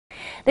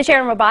The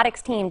Sharon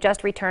Robotics team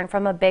just returned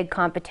from a big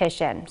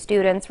competition.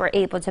 Students were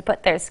able to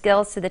put their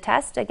skills to the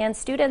test against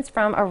students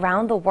from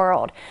around the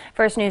world.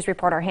 First News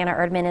reporter Hannah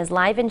Erdman is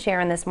live in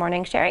Sharon this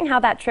morning, sharing how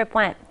that trip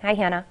went. Hi,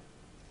 Hannah.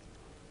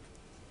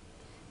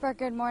 Brooke,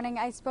 good morning.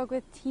 I spoke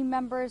with team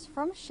members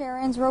from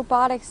Sharon's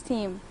robotics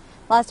team.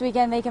 Last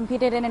weekend, they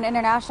competed in an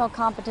international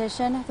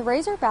competition, the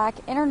Razorback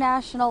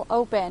Invitational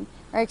Open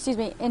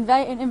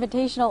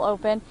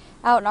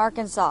out in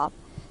Arkansas.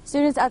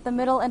 Students at the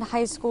middle and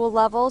high school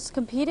levels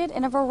competed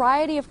in a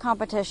variety of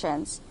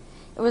competitions.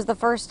 It was the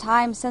first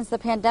time since the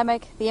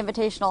pandemic the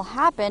Invitational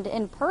happened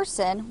in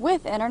person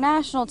with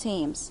international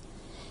teams.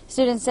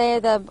 Students say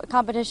the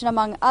competition,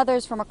 among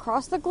others from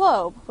across the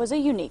globe, was a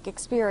unique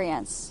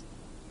experience.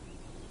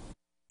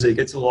 It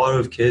gets a lot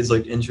of kids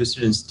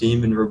interested in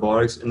STEAM and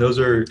robotics, and those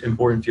are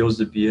important fields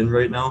to be in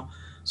right now.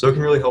 So it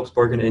can really help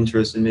spark an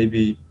interest, and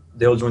maybe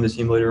they'll join the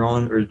team later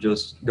on or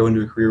just go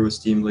into a career with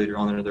STEAM later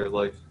on in their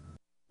life.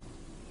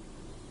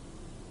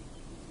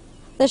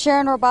 The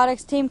Sharon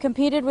Robotics team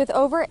competed with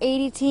over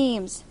 80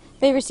 teams.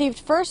 They received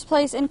first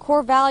place in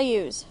core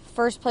values,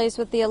 first place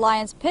with the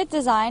Alliance Pit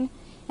design,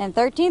 and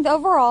 13th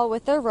overall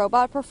with their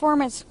robot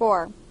performance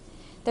score.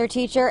 Their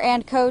teacher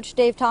and coach,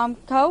 Dave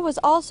Tomko, was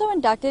also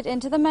inducted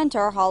into the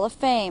Mentor Hall of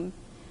Fame.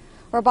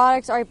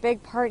 Robotics are a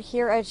big part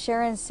here at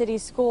Sharon City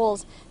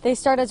Schools. They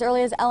start as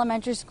early as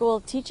elementary school,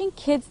 teaching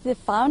kids the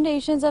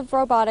foundations of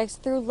robotics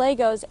through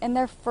Legos in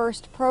their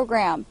first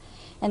program.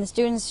 And the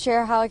students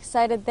share how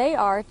excited they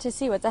are to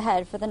see what's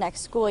ahead for the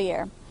next school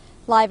year.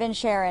 Live in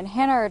Sharon,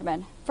 Hannah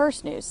Erdman,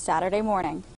 First News, Saturday morning.